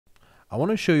I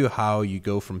want to show you how you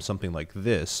go from something like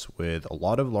this with a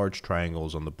lot of large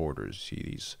triangles on the borders, see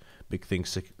these big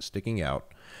things sticking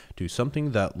out, to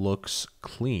something that looks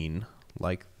clean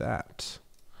like that.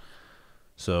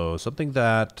 So something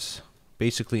that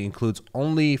basically includes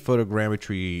only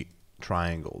photogrammetry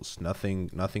triangles,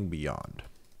 nothing beyond.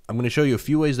 I'm going to show you a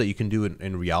few ways that you can do it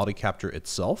in RealityCapture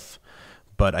itself,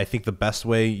 but I think the best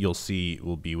way you'll see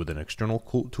will be with an external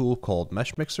tool called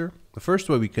Mesh Mixer. The first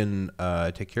way we can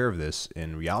take care of this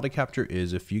in RealityCapture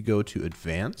is if you go to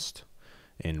Advanced,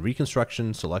 in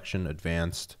Reconstruction, Selection,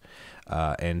 Advanced,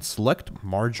 and select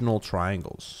Marginal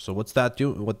Triangles. So what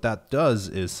that does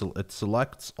is it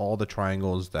selects all the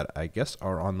triangles that I guess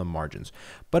are on the margins,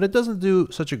 but it doesn't do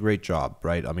such a great job,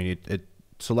 right? I mean, it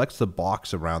selects the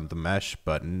box around the mesh,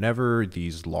 but never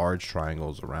these large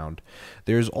triangles around.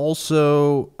 There's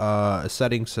also a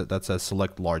setting that says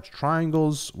select large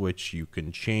triangles, which you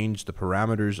can change the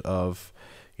parameters of.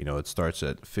 You know, it starts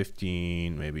at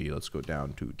 15, maybe let's go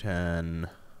down to 10.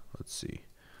 Let's see.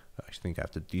 I think I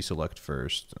have to deselect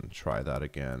first and try that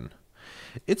again.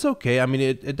 It's okay. I mean,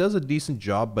 it does a decent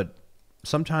job, but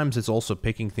sometimes it's also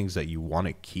picking things that you want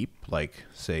to keep, like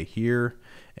say here.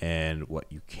 And what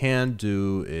you can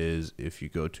do is if you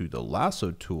go to the Lasso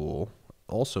Tool,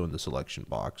 also in the selection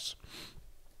box,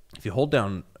 if you hold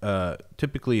down,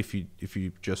 typically if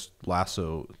you just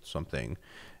lasso something,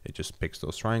 it just picks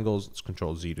those triangles. It's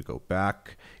Control Z to go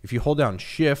back. If you hold down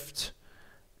Shift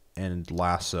and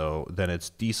lasso, then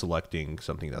it's deselecting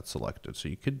something that's selected. So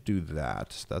you could do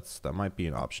that. That might be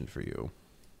an option for you.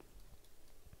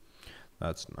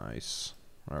 That's nice.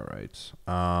 All right.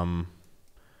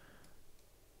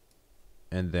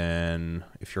 And then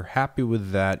if you're happy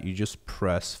with that, you just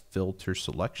press Filter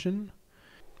Selection,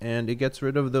 and it gets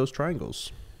rid of those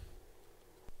triangles.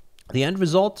 The end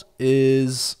result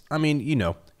is, I mean, you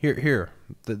know,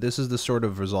 this is the sort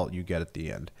of result you get at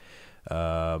the end.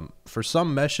 For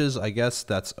some meshes, I guess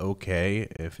that's okay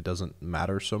if it doesn't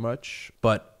matter so much.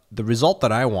 But the result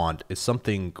that I want is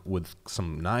something with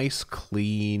some nice,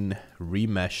 clean,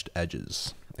 remeshed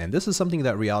edges. And this is something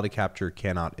that RealityCapture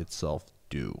cannot itself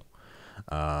do.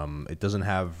 It doesn't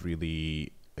have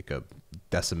really like a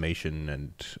decimation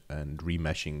and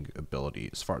remeshing ability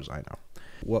as far as I know.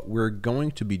 What we're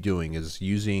going to be doing is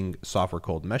using software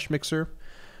called Mesh Mixer.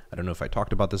 I don't know if I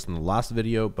talked about this in the last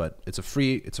video, but it's a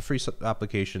free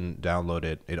application. Download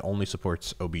it. It only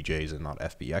supports OBJs and not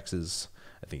FBXs.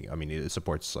 I mean, it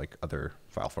supports like other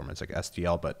file formats like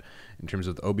STL, but in terms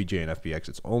of the OBJ and FBX,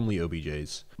 it's only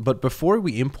OBJs. But before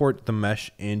we import the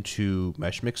mesh into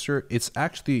Mesh Mixer, it's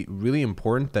actually really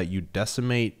important that you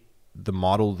decimate the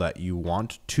model that you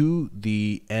want to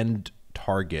the end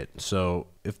target. So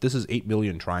if this is 8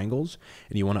 million triangles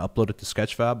and you want to upload it to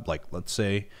Sketchfab, like let's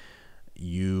say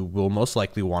you will most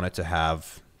likely want it to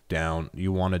have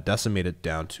you want to decimate it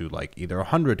down to like either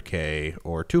 100K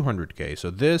or 200K. So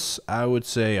this, I would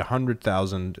say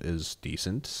 100,000 is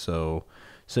decent. So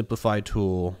simplify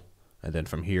tool, and then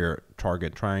from here,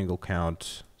 target triangle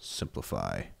count,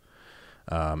 simplify.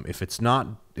 If it's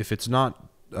not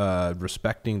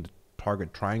respecting the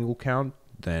target triangle count,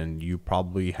 then you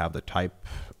probably have the type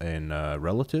in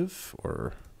relative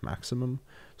or maximum.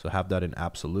 So have that in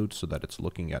absolute so that it's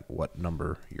looking at what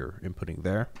number you're inputting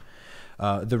there.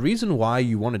 The reason why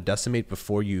you want to decimate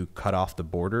before you cut off the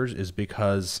borders is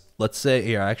because, let's say,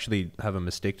 here I actually have a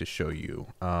mistake to show you.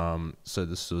 So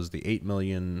this was the 8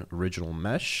 million original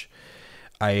mesh.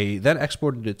 I then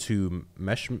exported it to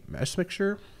Mesh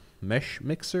Mixer,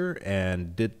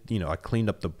 and did, you know, I cleaned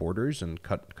up the borders and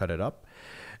cut it up.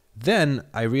 Then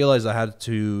I realized I had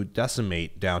to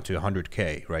decimate down to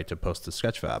 100K, right, to post to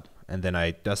Sketchfab. And then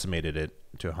I decimated it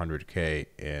to 100K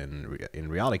in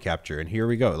RealityCapture. And here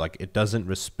we go. Like, it doesn't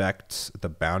respect the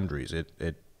boundaries.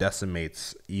 It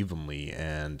decimates evenly.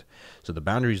 And so the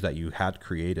boundaries that you had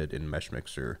created in Mesh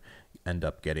Mixer end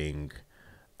up getting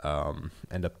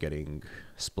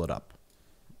split up.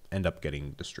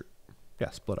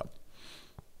 Split up.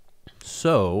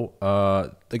 So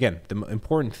again, the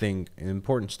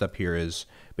important step here is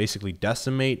basically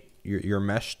decimate your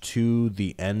mesh to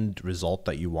the end result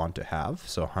that you want to have.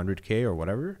 So 100K or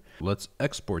whatever. Let's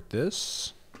export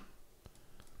this.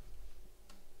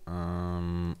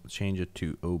 Change it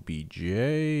to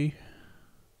OBJ,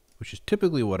 which is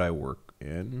typically what I work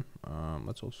in.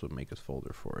 Let's also make a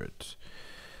folder for it.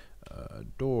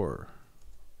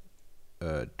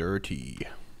 Dirty.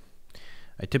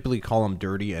 I typically call them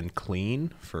dirty and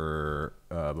clean for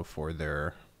before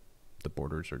the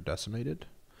borders are decimated.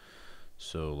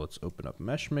 So let's open up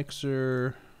Mesh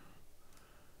Mixer.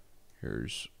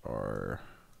 Here's our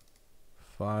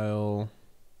file,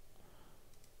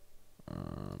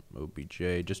 OBJ.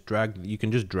 OBJ, just drag, you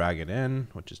can just drag it in,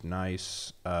 which is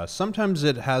nice. Sometimes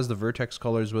it has the vertex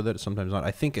colors with it, sometimes not.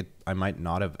 I think I might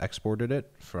not have exported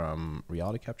it from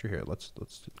RealityCapture. Here, let's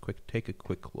take a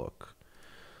quick look.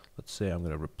 Let's say I'm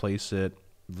going to replace it.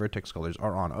 Vertex colors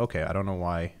are on. Okay, I don't know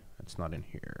why it's not in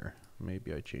here.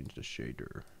 Maybe I changed the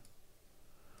shader.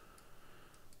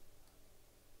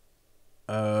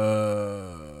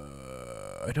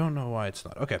 I don't know why it's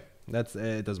not. Okay,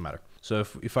 it doesn't matter. So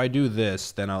if I do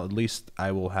this, then at least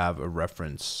I will have a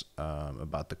reference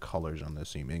about the colors on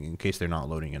this in case they're not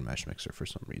loading in Mesh Mixer for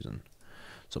some reason.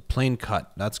 So plane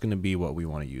cut, that's going to be what we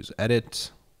want to use.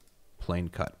 Edit, plane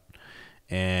cut.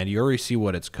 And you already see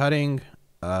what it's cutting.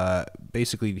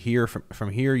 Basically here,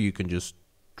 from here, you can just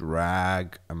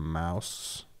drag a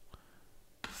mouse,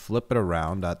 flip it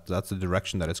around. That's the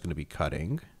direction that it's going to be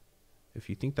cutting. If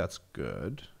you think that's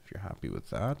good, if you're happy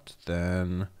with that,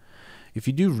 then if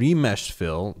you do remesh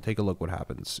fill, take a look what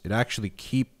happens. It actually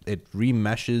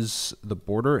remeshes the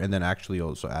border and then actually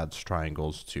also adds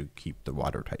triangles to keep the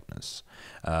water tightness.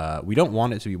 We don't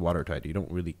want it to be watertight. You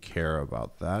don't really care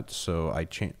about that. So I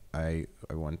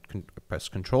press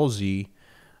Control Z.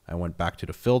 I went back to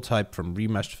the fill type from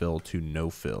remeshed fill to no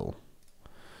fill.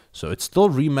 So it's still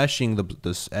remeshing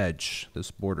this edge,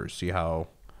 this border. See how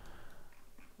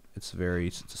it's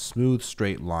a smooth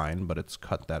straight line, but it's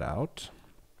cut that out.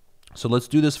 So let's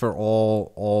do this for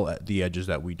all the edges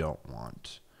that we don't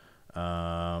want.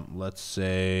 Let's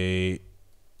say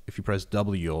if you press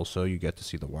W also, you get to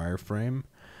see the wireframe,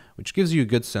 which gives you a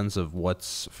good sense of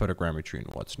what's photogrammetry and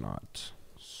what's not.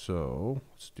 So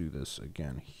let's do this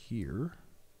again here.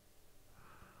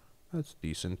 That's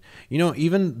decent. You know,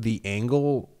 even the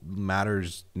angle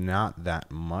matters not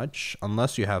that much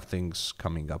unless you have things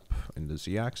coming up in the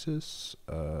Z-axis.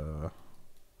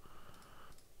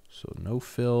 So no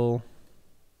fill.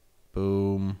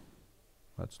 Boom.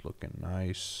 That's looking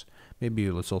nice.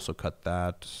 Maybe let's also cut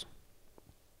that.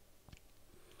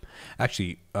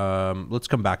 Actually, let's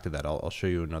come back to that. I'll show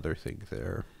you another thing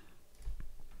there.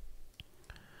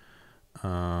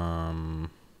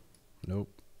 Nope.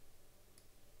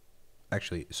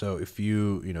 Actually, so if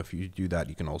you do that,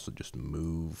 you can also just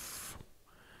move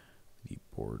the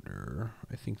border.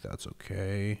 I think that's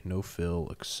okay. No fill,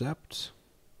 accept.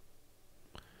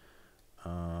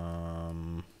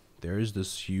 There is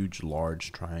this huge,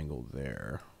 large triangle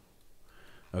there.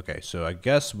 Okay, so I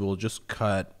guess we'll just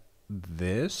cut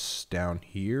this down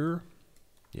here.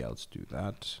 Yeah, let's do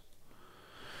that.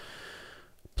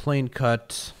 Plane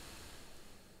cut.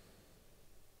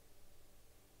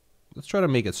 Let's try to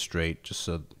make it straight, just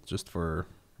for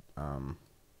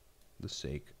the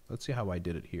sake. Let's see how I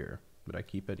did it here. Did I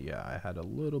keep it? Yeah, I had a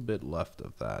little bit left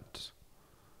of that.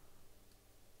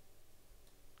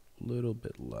 Little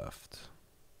bit left.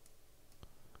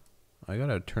 I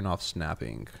gotta turn off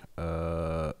snapping.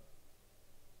 So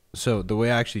the way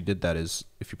I actually did that is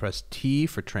if you press T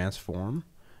for transform,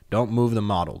 don't move the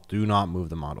model. Do not move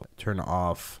the model. Turn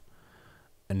off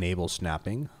enable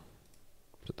snapping.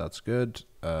 So that's good.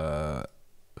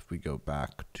 If we go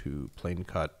back to plane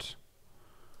cut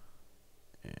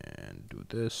and do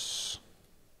this,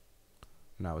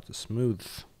 now it's a smooth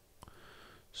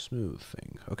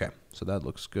thing. Okay, so that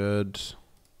looks good.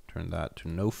 Turn that to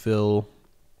no fill.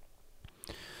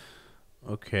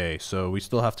 Okay, so we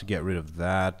still have to get rid of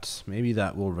that. Maybe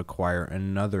that will require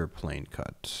another plane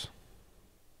cut.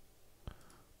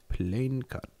 Plane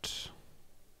cut.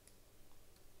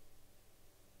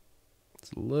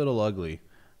 It's a little ugly.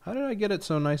 How did I get it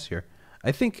so nice here?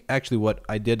 I think actually what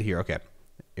I did here, okay,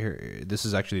 here, this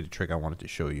is actually the trick I wanted to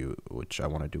show you, which I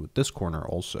want to do with this corner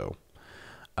also.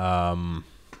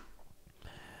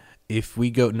 If we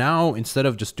go now, instead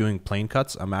of just doing plane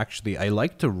cuts, I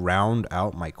like to round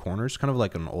out my corners, kind of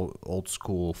like an old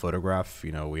school photograph.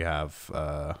 You know, we have,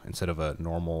 instead of a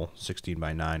normal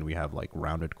 16:9, we have like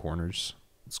rounded corners.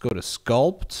 Let's go to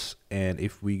sculpt, and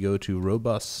if we go to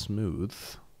robust smooth,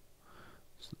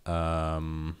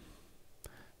 now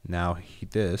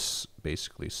this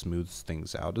basically smooths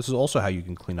things out. This is also how you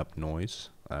can clean up noise.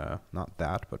 Not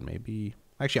that, but maybe,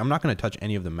 actually I'm not going to touch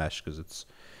any of the mesh because it's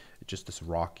just this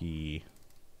rocky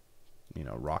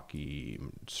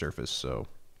surface, so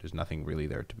there's nothing really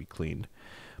there to be cleaned.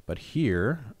 But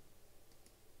here,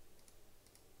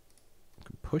 you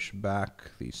can push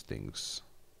back these things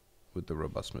with the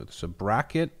robust smooth. So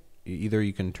bracket, either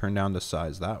you can turn down the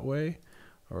size that way,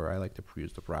 or I like to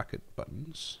use the bracket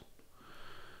buttons.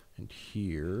 And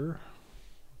here,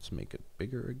 let's make it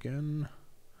bigger again.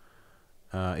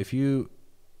 If you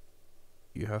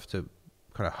have to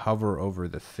kind of hover over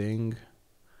the thing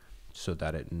so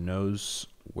that it knows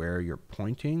where you're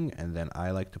pointing, and then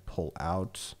I like to pull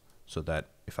out so that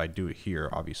if I do it here,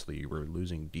 obviously we're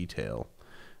losing detail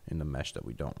in the mesh that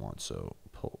we don't want. So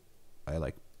I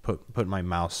like put my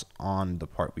mouse on the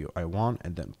part I want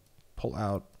and then pull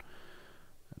out,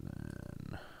 and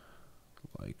then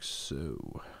like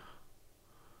so.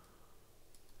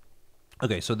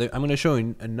 Okay, so I'm going to show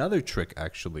you another trick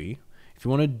actually. If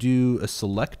you want to do a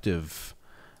selective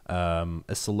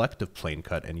plane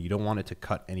cut and you don't want it to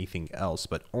cut anything else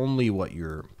but only what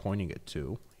you're pointing it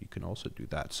to, you can also do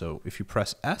that. So if you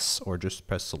press S or just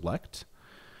press select,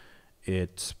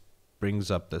 it brings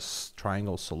up this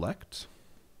triangle select.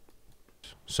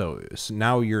 So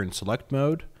now you're in select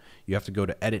mode. You have to go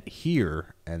to edit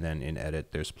here, and then in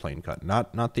edit there's plane cut.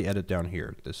 Not the edit down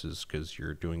here. This is because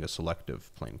you're doing a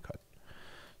selective plane cut.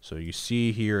 So you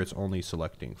see here it's only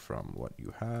selecting from what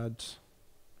you had.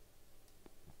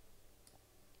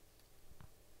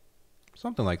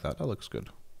 Something like that. That looks good.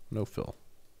 No fill.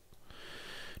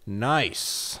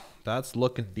 Nice. That's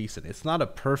looking decent. It's not a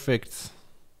perfect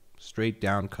straight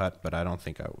down cut, but I don't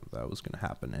think that was going to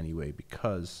happen anyway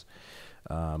because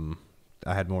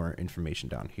I had more information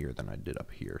down here than I did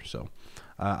up here. So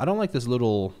I don't like this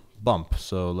little bump.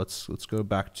 So let's go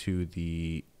back to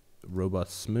the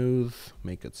robust smooth,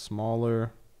 make it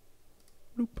smaller.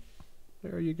 Bloop.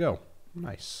 There you go.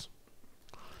 Nice.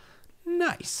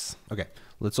 Nice. Okay,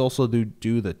 let's also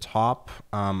do the top.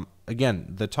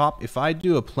 Again, the top, if I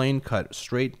do a plane cut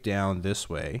straight down this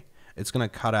way, it's going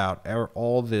to cut out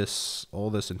all this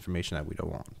information that we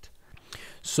don't want.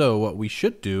 So what we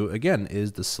should do, again,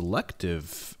 is the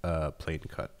selective plane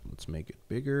cut. Let's make it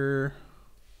bigger.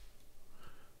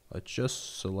 Let's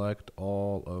just select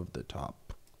all of the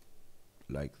top.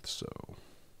 Like so.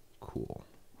 Cool.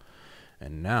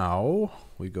 And now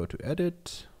we go to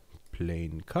edit,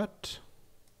 plane cut.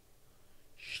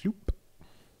 Shoop.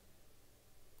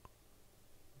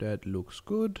 That looks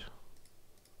good.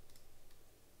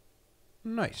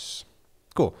 Nice.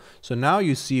 Cool. So now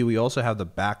you see we also have the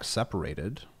back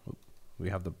separated. We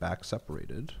have the back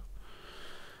separated.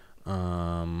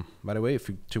 By the way, if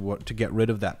you to get rid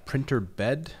of that printer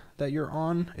bed that you're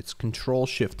on, it's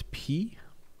Control-Shift-P.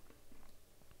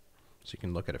 So you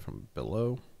can look at it from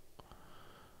below.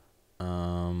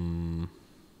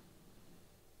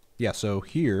 Yeah, so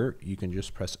here you can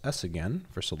just press S again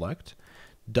for select.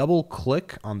 Double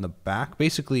click on the back.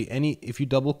 Basically, if you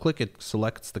double click, it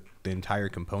selects the entire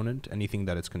component, anything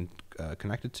that it's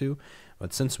connected to.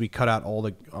 But since we cut out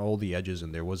all the edges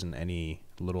and there wasn't any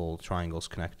little triangles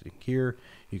connecting here,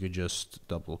 you could just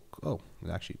oh,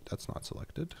 actually that's not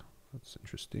selected. That's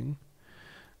interesting.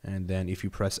 And then if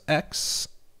you press X,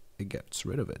 it gets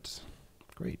rid of it.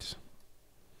 Great.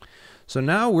 So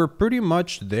now we're pretty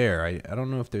much there. I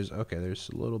don't know if there's a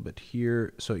little bit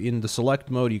here. So in the select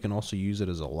mode, you can also use it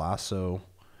as a lasso.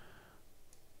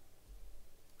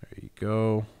 There you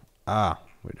go.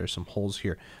 Wait, there's some holes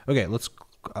here. Okay,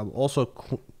 I'll also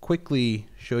quickly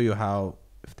show you how,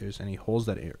 if there's any holes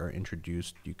that are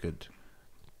introduced, you could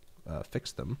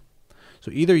fix them.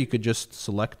 So either you could just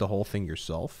select the whole thing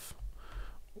yourself,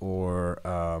 or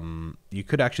you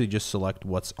could actually just select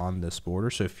what's on this border.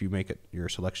 So if you make your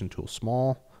selection tool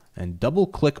small and double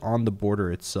click on the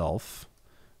border itself,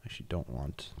 actually don't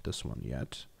want this one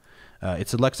yet. It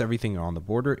selects everything on the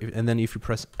border, and then if you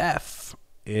press F,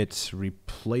 it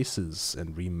replaces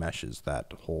and remeshes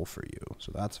that hole for you.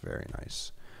 So that's very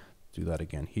nice. Do that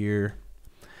again here.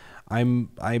 I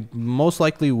most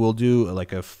likely will do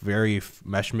like a very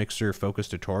mesh mixer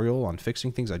focused tutorial on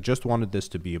fixing things. I just wanted this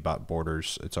to be about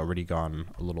borders. It's already gone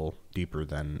a little deeper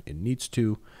than it needs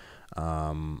to,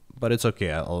 but it's okay.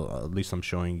 At least I'm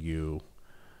showing you,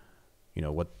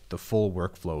 what the full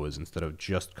workflow is instead of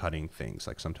just cutting things.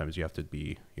 Like sometimes you have to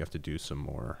do some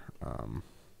more.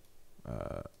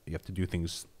 You have to do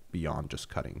things beyond just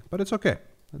cutting, but it's okay.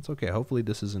 It's okay. Hopefully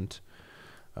this isn't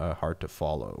hard to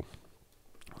follow.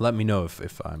 Let me know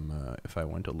if I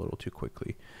went a little too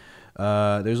quickly.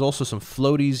 There's also some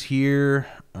floaties here.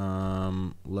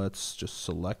 Let's just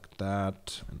select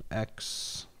that, an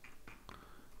X,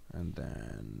 and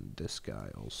then this guy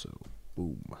also.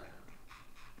 Boom.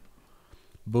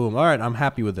 Boom. All right, I'm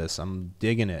happy with this. I'm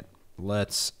digging it.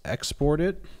 Let's export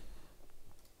it.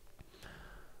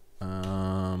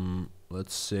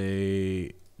 Let's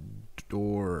say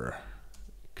door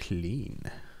clean.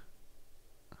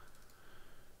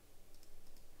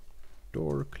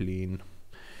 Door clean.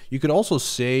 You could also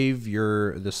save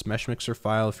this mesh mixer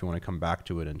file if you want to come back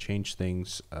to it and change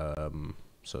things.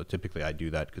 So typically I do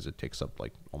that because it takes up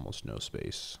like almost no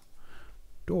space.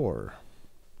 Door.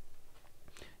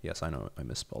 Yes, I know I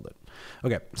misspelled it.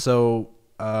 Okay, so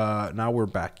now we're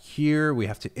back here. We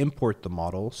have to import the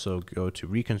model. So go to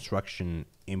reconstruction,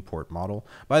 import model.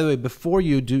 By the way, before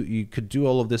you could do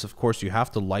all of this, of course, you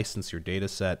have to license your data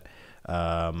set.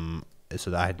 So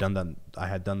that I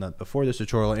had done that before this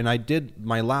tutorial, and I did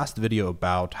my last video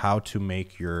about how to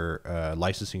make your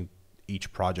licensing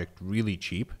each project really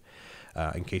cheap,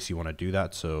 in case you want to do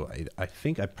that. So I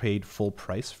think I paid full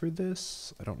price for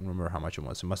this. I don't remember how much it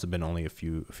was. It must have been only a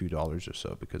few dollars or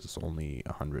so, because it's only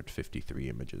 153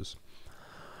 images.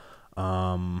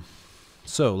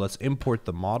 So let's import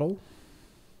the model.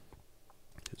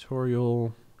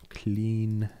 Tutorial,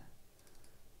 clean,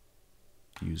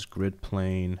 use grid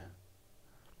plane.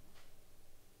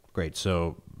 Great.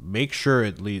 So make sure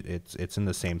it's in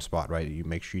the same spot, right? You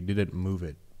make sure you didn't move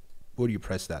it. Where do you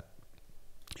press that?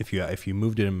 If you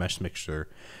moved it in Mesh Mixer,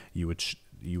 you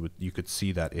could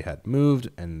see that it had moved,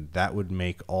 and that would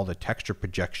make all the texture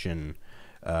projection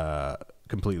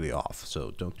completely off.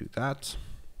 So don't do that.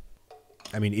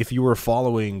 I mean, if you were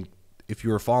following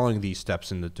these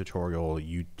steps in the tutorial,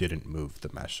 you didn't move the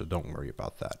mesh, so don't worry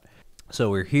about that. So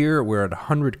we're here. We're at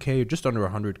 100K, just under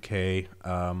 100K.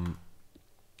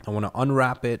 I want to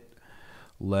unwrap it.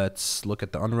 Let's look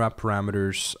at the unwrap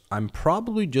parameters. I'm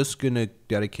probably just going to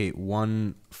dedicate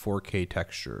one 4K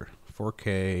texture.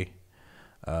 4K,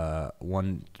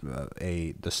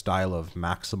 the style of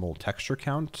maximal texture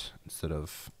count instead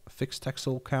of fixed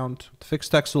texel count. The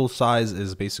fixed texel size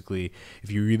is basically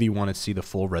if you really want to see the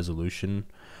full resolution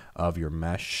of your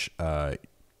mesh,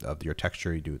 of your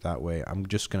texture, you do it that way. I'm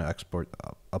just going to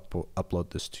upload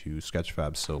this to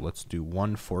Sketchfab. So let's do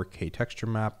one 4K texture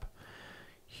map.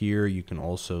 Here you can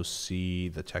also see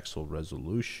the texel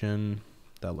resolution.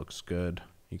 That looks good.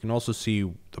 You can also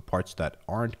see the parts that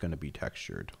aren't going to be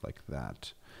textured, like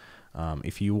that.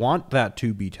 If you want that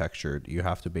to be textured, you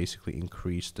have to basically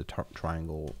increase the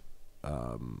triangle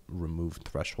remove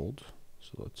threshold.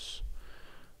 So let's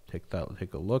take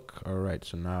a look. All right,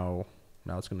 so now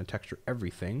it's going to texture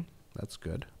everything. That's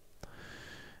good.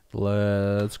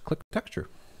 Let's click texture.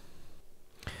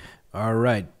 All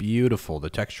right, beautiful. The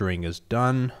texturing is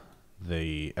done.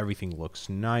 Everything looks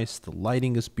nice. The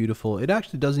lighting is beautiful. It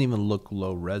actually doesn't even look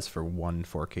low res for one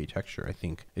 4K texture. I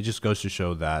think it just goes to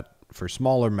show that for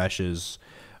smaller meshes,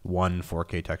 one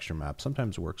 4K texture map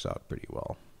sometimes works out pretty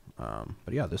well.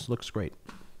 But yeah, this looks great.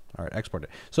 All right, export it.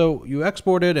 So you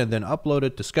export it and then upload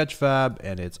it to Sketchfab,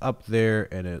 and it's up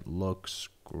there and it looks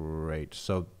great.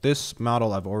 So this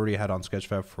model I've already had on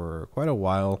Sketchfab for quite a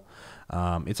while.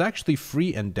 It's actually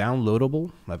free and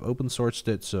downloadable. I've open sourced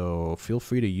it, so feel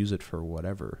free to use it for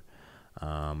whatever.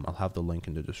 I'll have the link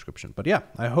in the description. But yeah,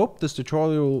 I hope this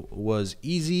tutorial was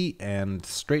easy and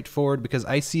straightforward, because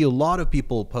I see a lot of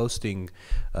people posting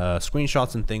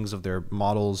screenshots and things of their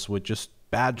models with just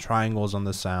bad triangles on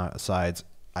the sides.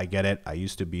 I get it. I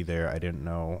used to be there. I didn't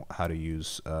know how to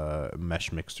use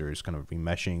mesh mixers, kind of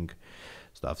remeshing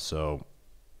stuff. So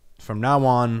from now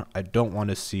on, I don't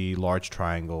want to see large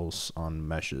triangles on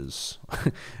meshes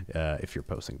if you're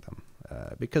posting them,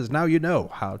 because now you know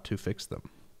how to fix them.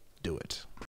 Do it.